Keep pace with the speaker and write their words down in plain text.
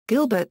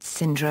Gilbert's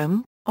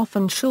syndrome,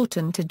 often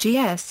shortened to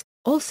GS,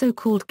 also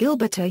called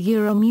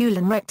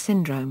Gilbert-Meulengracht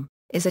syndrome,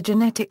 is a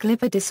genetic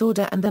liver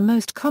disorder and the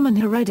most common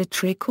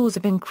hereditary cause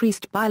of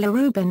increased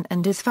bilirubin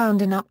and is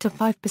found in up to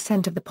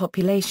 5% of the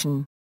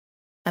population.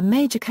 A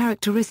major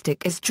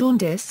characteristic is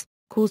jaundice,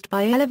 caused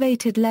by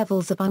elevated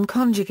levels of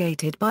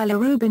unconjugated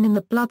bilirubin in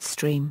the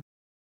bloodstream.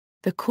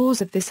 The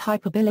cause of this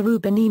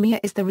hyperbilirubinemia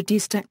is the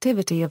reduced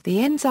activity of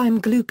the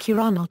enzyme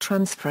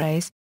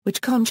glucuronyltransferase, which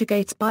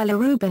conjugates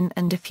bilirubin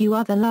and a few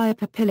other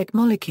lipophilic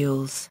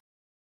molecules.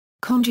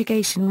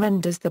 Conjugation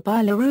renders the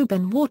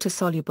bilirubin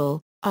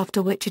water-soluble,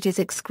 after which it is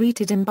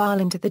excreted in bile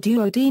into the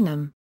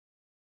duodenum.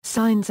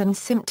 Signs and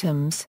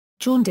symptoms: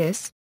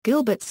 jaundice.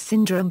 Gilbert's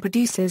syndrome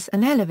produces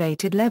an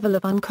elevated level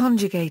of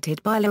unconjugated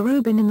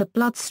bilirubin in the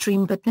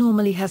bloodstream but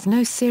normally has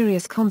no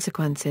serious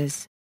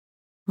consequences.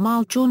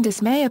 Mild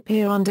jaundice may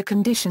appear under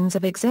conditions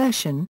of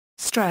exertion,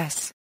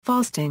 stress,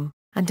 fasting,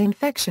 and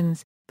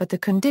infections, but the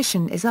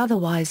condition is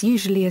otherwise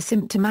usually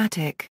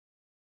asymptomatic.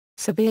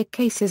 Severe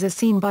cases are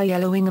seen by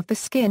yellowing of the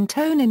skin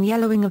tone and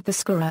yellowing of the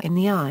sclera in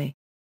the eye.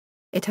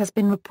 It has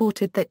been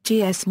reported that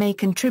GS may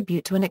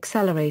contribute to an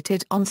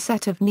accelerated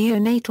onset of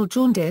neonatal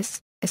jaundice,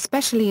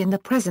 especially in the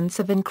presence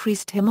of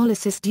increased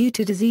hemolysis due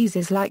to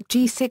diseases like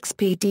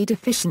G6PD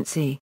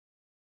deficiency.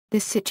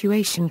 This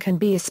situation can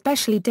be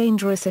especially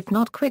dangerous if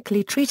not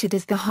quickly treated,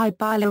 as the high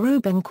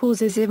bilirubin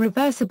causes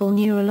irreversible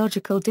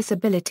neurological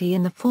disability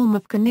in the form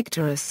of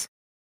kernicterus.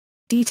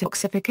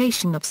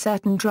 Detoxification of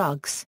certain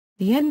drugs.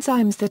 The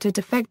enzymes that are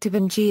defective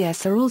in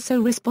GS are also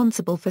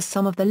responsible for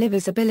some of the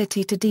liver's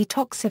ability to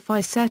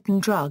detoxify certain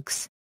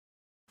drugs.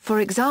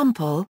 For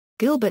example,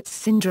 Gilbert's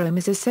syndrome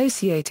is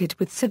associated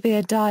with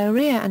severe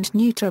diarrhea and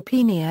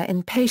neutropenia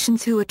in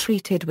patients who are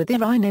treated with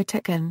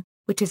irinotecan,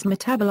 which is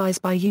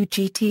metabolized by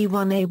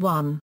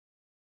UGT1A1.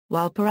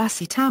 While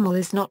paracetamol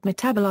is not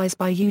metabolized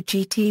by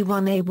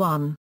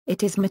UGT1A1,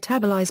 it is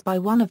metabolized by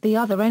one of the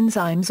other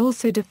enzymes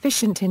also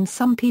deficient in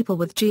some people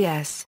with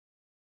GS.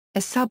 A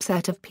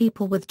subset of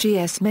people with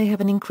GS may have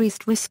an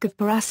increased risk of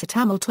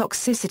paracetamol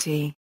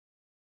toxicity.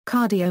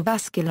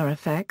 Cardiovascular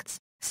effects.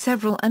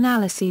 Several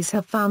analyses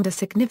have found a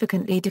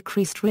significantly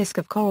decreased risk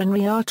of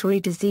coronary artery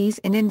disease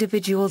in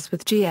individuals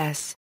with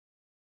GS.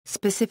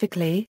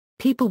 Specifically,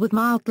 people with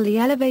mildly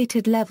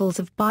elevated levels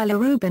of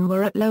bilirubin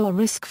were at lower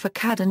risk for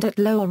CAD and at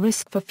lower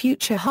risk for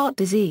future heart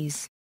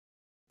disease.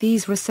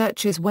 These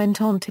researchers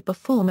went on to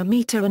perform a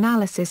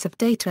meta-analysis of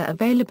data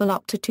available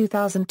up to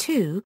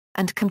 2002,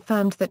 and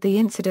confirmed that the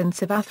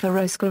incidence of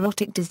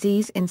atherosclerotic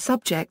disease in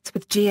subjects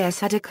with GS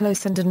had a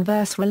close and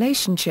inverse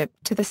relationship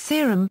to the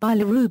serum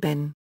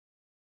bilirubin.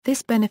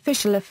 This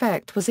beneficial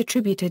effect was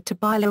attributed to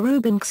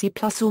bilirubin Xi+,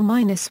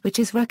 which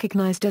is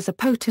recognized as a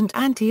potent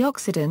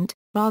antioxidant,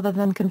 rather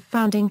than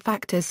confounding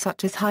factors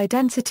such as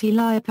high-density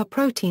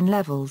lipoprotein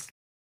levels.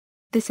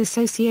 This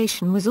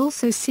association was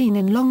also seen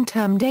in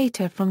long-term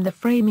data from the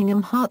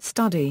Framingham Heart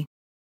Study.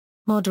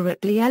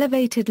 Moderately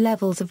elevated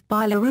levels of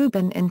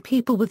bilirubin in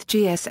people with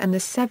GS and the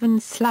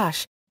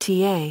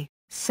 7/Ta7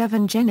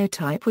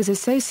 genotype was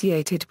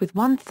associated with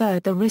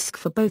 1/3 the risk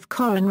for both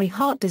coronary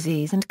heart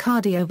disease and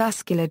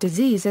cardiovascular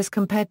disease as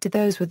compared to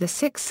those with the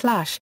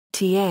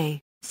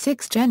 6/Ta6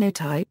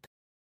 genotype.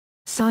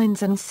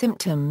 Signs and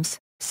symptoms.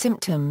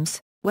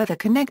 Symptoms, whether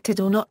connected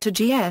or not to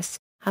GS,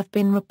 have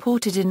been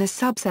reported in a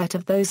subset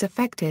of those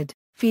affected: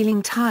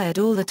 feeling tired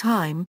all the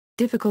time,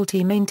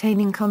 difficulty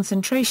maintaining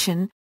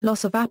concentration,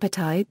 loss of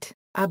appetite,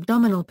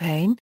 abdominal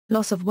pain,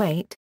 loss of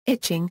weight,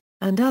 itching,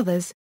 and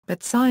others,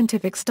 but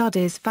scientific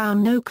studies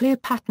found no clear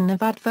pattern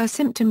of adverse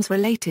symptoms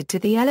related to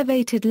the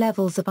elevated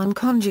levels of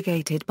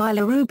unconjugated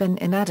bilirubin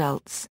in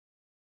adults.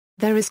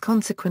 There is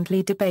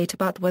consequently debate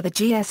about whether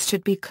GS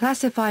should be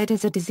classified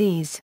as a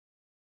disease.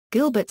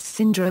 Gilbert's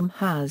syndrome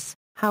has,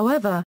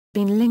 however,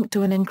 been linked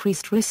to an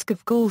increased risk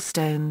of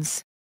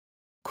gallstones.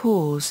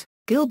 Cause: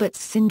 Gilbert's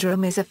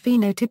syndrome is a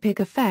phenotypic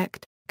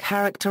effect,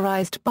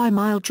 characterized by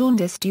mild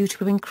jaundice due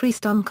to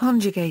increased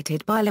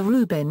unconjugated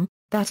bilirubin,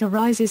 that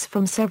arises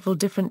from several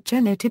different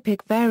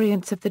genotypic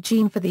variants of the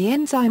gene for the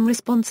enzyme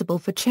responsible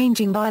for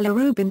changing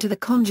bilirubin to the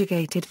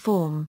conjugated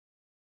form.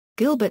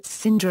 Gilbert's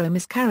syndrome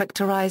is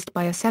characterized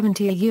by a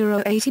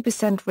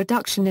 70–80%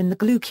 reduction in the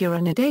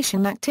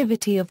glucuronidation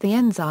activity of the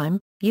enzyme,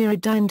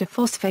 uridine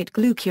diphosphate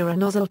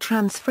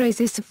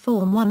glucuronyltransferase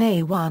form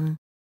 1A1.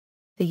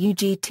 The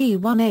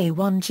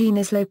UGT1A1 gene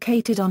is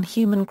located on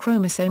human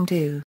chromosome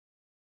 2.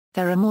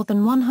 There are more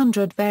than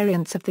 100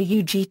 variants of the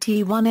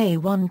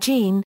UGT1A1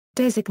 gene,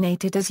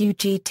 designated as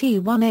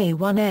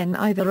UGT1A1N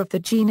either of the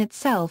gene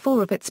itself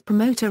or of its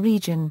promoter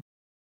region.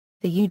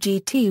 The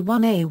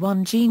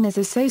UGT1A1 gene is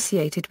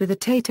associated with a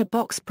Tata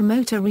box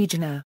promoter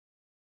region.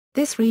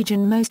 This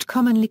region most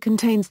commonly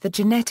contains the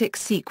genetic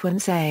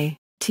sequence A,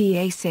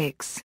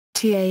 TA6,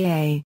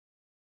 TAA.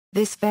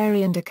 This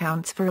variant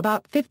accounts for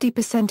about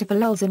 50% of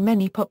alleles in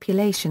many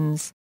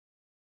populations.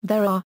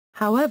 There are,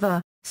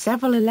 however,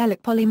 several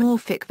allelic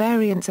polymorphic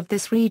variants of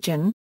this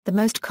region, the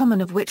most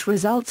common of which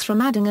results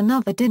from adding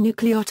another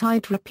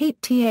dinucleotide repeat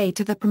TA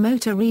to the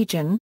promoter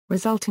region,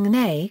 resulting in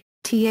A,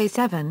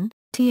 TA7,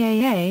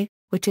 TAA,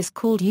 which is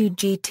called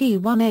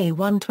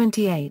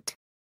UGT1A128.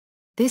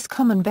 This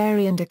common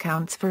variant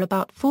accounts for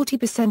about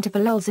 40% of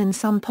alleles in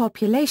some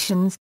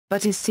populations,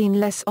 but is seen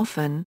less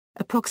often,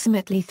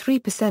 approximately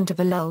 3% of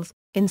alleles,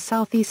 in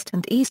Southeast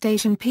and East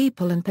Asian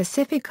people and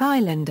Pacific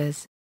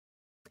Islanders.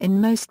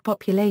 In most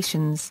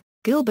populations,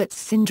 Gilbert's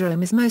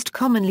syndrome is most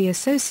commonly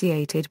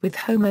associated with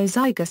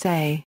homozygous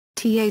A,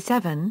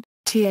 TA7,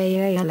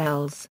 TAA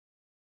alleles.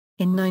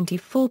 In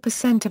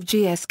 94% of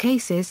GS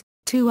cases,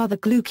 two other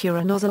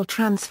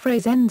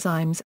glucuronyltransferase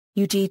enzymes,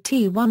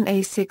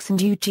 UGT1A6 and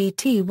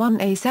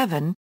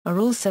UGT1A7, are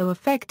also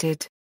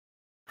affected.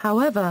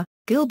 However,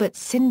 Gilbert's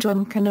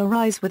syndrome can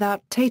arise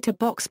without Tata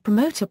box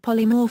promoter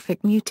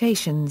polymorphic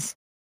mutations.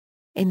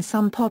 In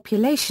some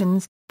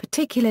populations,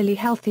 particularly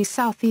healthy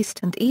Southeast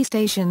and East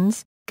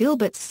Asians,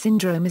 Gilbert's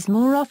syndrome is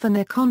more often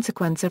a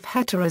consequence of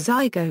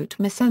heterozygote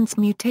missense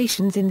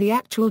mutations in the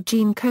actual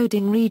gene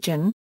coding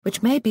region,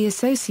 which may be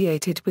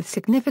associated with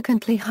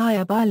significantly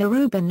higher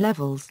bilirubin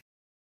levels.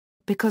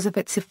 Because of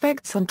its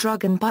effects on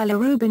drug and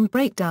bilirubin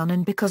breakdown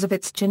and because of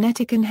its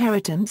genetic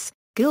inheritance,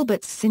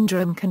 Gilbert's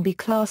syndrome can be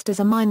classed as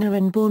a minor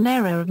inborn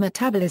error of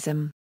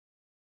metabolism.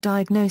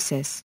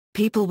 Diagnosis: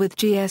 people with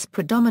GS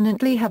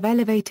predominantly have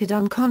elevated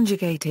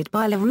unconjugated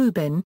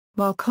bilirubin,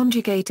 while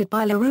conjugated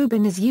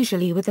bilirubin is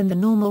usually within the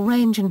normal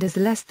range and is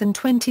less than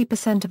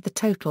 20% of the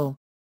total.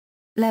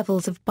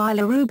 Levels of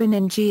bilirubin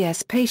in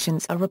GS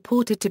patients are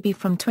reported to be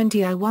from 20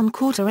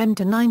 I1/4 m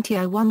to 90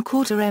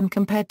 I1/4 m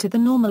compared to the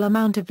normal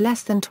amount of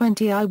less than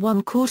 20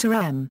 I1/4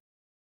 m.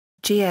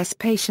 GS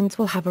patients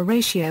will have a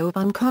ratio of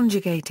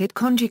unconjugated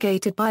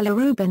conjugated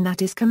bilirubin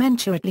that is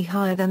commensurately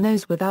higher than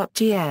those without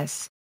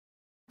GS.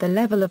 The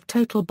level of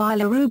total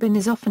bilirubin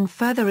is often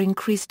further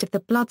increased if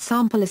the blood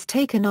sample is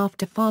taken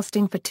after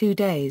fasting for 2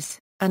 days,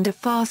 and a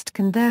fast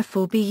can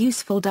therefore be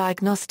useful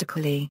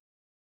diagnostically.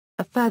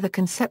 A further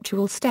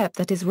conceptual step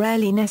that is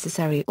rarely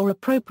necessary or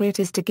appropriate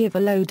is to give a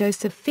low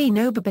dose of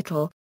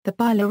phenobarbital. The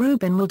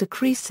bilirubin will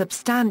decrease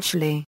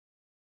substantially.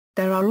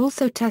 There are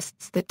also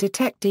tests that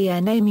detect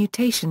DNA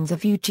mutations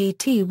of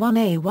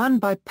UGT1A1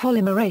 by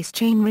polymerase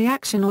chain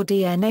reaction or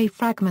DNA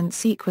fragment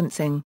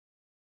sequencing.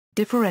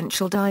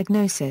 Differential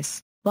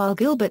diagnosis: while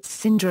Gilbert's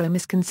syndrome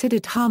is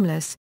considered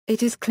harmless,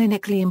 it is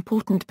clinically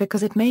important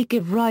because it may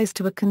give rise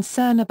to a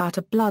concern about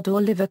a blood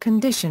or liver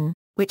condition,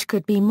 which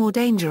could be more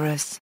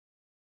dangerous.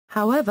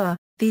 However,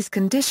 these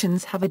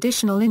conditions have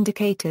additional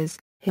indicators.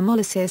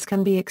 Hemolysis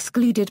can be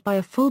excluded by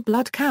a full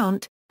blood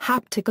count,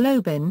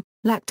 haptoglobin,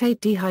 lactate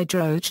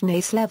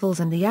dehydrogenase levels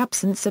and the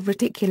absence of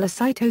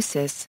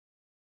reticulocytosis.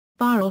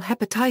 Viral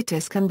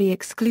hepatitis can be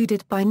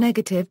excluded by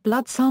negative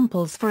blood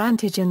samples for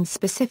antigens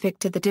specific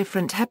to the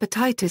different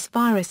hepatitis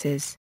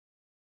viruses.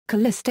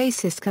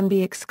 Cholestasis can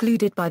be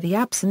excluded by the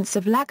absence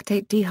of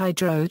lactate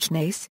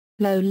dehydrogenase,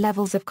 low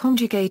levels of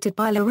conjugated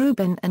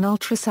bilirubin and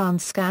ultrasound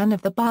scan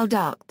of the bile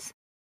ducts.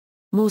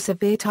 More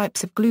severe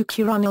types of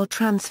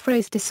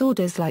glucuronyltransferase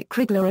disorders like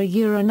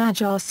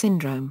Crigler-Eurofins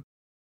syndrome.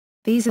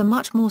 These are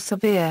much more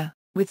severe,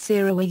 with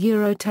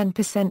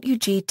 0–10%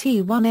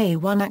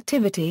 UGT1A1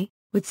 activity,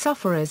 with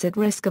sufferers at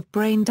risk of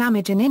brain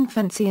damage in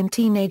infancy and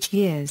teenage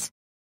years.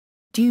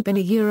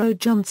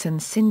 Dubiner-Johnson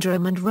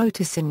syndrome and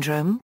Rota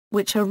syndrome,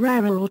 which are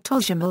rarer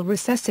autosomal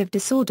recessive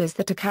disorders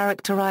that are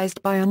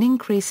characterized by an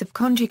increase of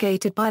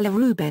conjugated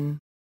bilirubin.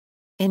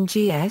 In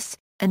GS,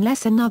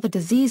 unless another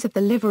disease of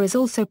the liver is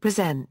also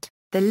present,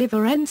 the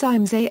liver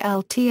enzymes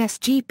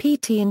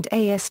ALTSGPT and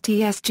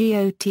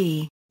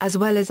ASTSGOT, as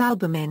well as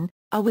albumin,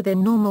 are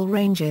within normal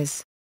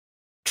ranges.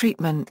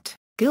 Treatment: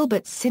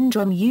 Gilbert's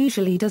syndrome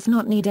usually does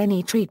not need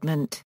any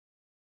treatment.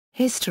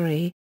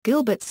 History: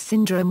 Gilbert's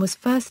syndrome was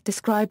first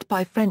described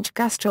by French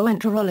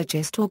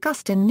gastroenterologist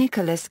Augustin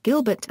Nicolas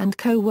Gilbert and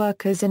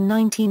co-workers in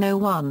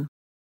 1901.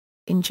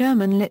 In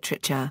German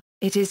literature,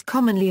 it is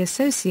commonly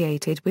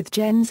associated with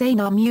gens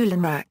einer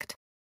Meulengracht.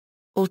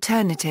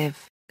 Alternative,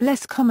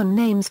 less common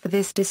names for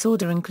this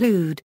disorder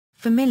include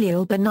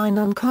familial benign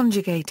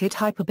unconjugated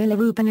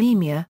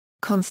hyperbilirubinemia,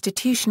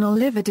 constitutional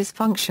liver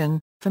dysfunction,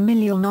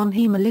 familial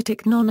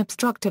non-hemolytic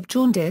non-obstructive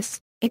jaundice,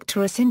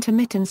 icterus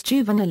intermittens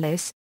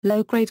juvenilis,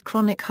 low-grade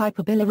chronic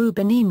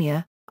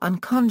hyperbilirubinemia,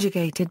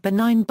 unconjugated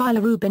benign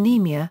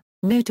bilirubinemia.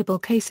 Notable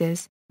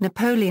cases: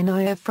 Napoleon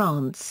I of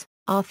France,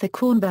 Arthur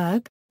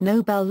Kornberg,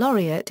 Nobel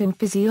laureate in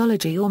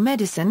physiology or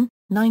medicine,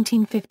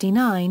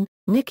 1959,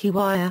 Nicky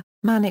Wire,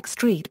 Manic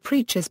Street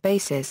Preachers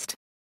bassist.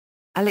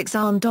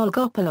 Alexander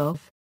Dolgopolov,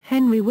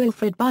 Henry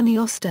Wilfred Bunny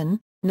Austin,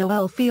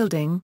 Noel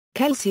Fielding,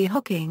 Kelsey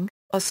Hocking,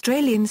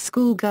 Australian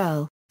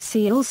schoolgirl.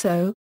 See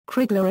also,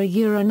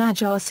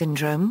 Crigler-Eurofins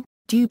syndrome,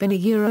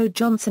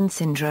 Dubiner-Johnson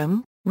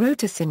syndrome,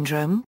 Rota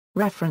syndrome.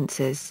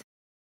 References.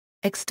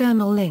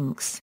 External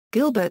links: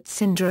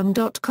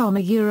 gilbertsyndrome.com, a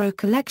Euro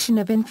collection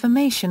of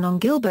information on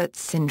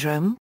Gilbert's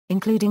syndrome,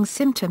 including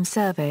symptom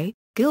survey,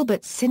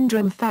 Gilbert's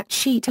syndrome fact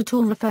sheet at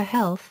All Refer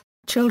Health,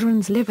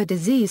 Children's Liver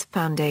Disease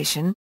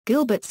Foundation,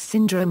 Gilbert's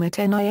syndrome at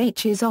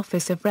NIH's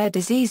Office of Rare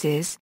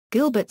Diseases,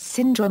 Gilbert's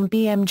syndrome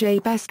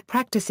BMJ Best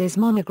Practices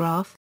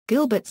Monograph,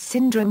 Gilbert's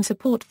Syndrome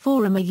Support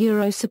Forum, a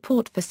Euro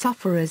support for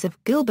sufferers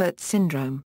of Gilbert's syndrome.